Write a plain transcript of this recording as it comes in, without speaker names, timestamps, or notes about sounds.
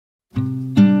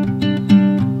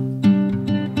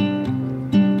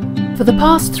For the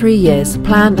past 3 years,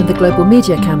 PLAN and the Global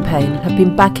Media Campaign have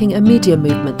been backing a media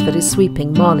movement that is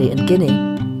sweeping Mali and Guinea.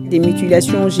 Des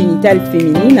mutilations génitales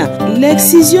féminines.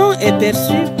 L'excision est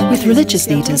perçue. With religious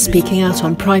leaders speaking out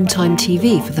on primetime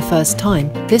TV for the first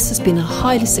time, this has been a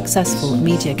highly successful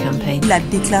media campaign. La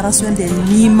déclaration d'un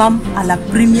imam à la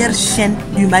première chaîne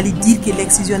du Mali dire que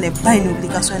l'excision n'est pas une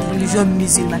obligation de religion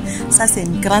musulmane, ça c'est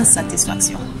une grande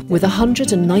satisfaction. With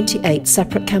 198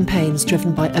 separate campaigns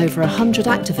driven by over 100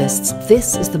 activists,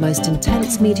 this is the most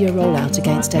intense media rollout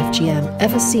against FGM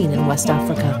ever seen in West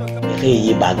Africa.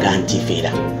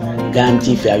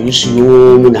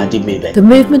 The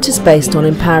movement is based on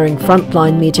empowering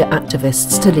frontline media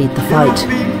activists to lead the fight.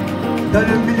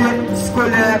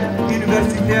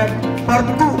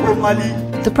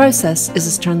 The process is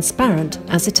as transparent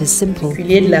as it is simple.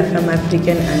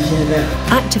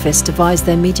 Activists devise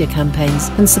their media campaigns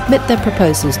and submit their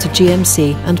proposals to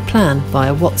GMC and PLAN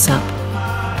via WhatsApp.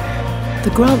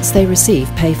 The grants they receive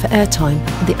pay for airtime,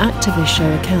 and the activists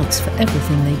show accounts for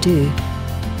everything they do.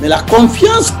 Mais la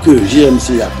confiance que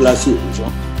GMC a placée aux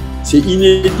gens, c'est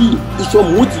inédit. Ils sont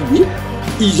motivés,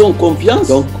 ils ont confiance.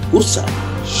 Donc pour ça,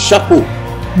 chapeau.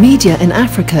 Media in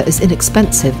Africa is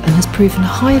inexpensive and has proven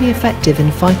highly effective in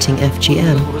fighting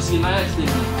FGM.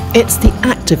 It's the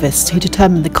activists who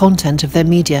determine the content of their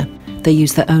media. They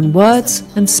use their own words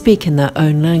and speak in their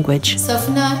own language.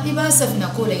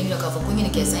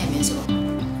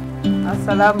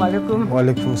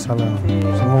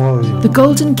 The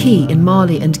golden key in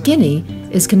Mali and Guinea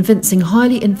is convincing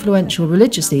highly influential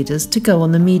religious leaders to go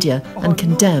on the media and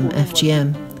condemn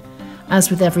FGM. As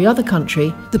with every other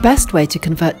country, the best way to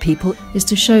convert people is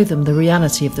to show them the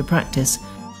reality of the practice.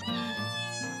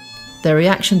 Their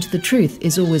reaction to the truth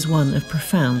is always one of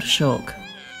profound shock.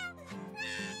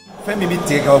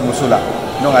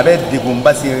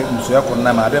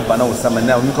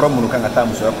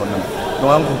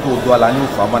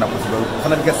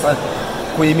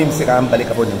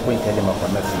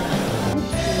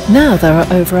 Now there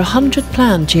are over 100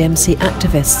 PLAN GMC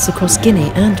activists across Guinea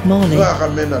and Mali.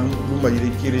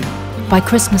 By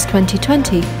Christmas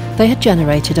 2020, they had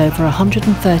generated over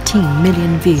 113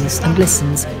 million views and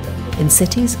listens in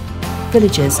cities,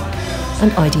 villages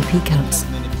and IDP camps.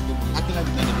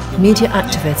 Media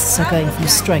activists are going from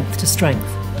strength to strength.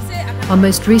 Our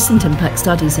most recent impact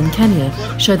studies in Kenya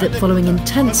show that following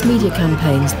intense media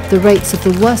campaigns, the rates of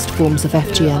the worst forms of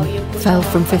FGM fell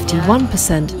from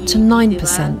 51% to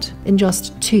 9% in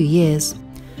just 2 years.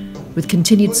 With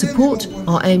continued support,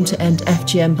 our aim to end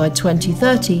FGM by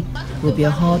 2030 will be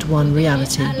a hard-won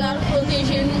reality.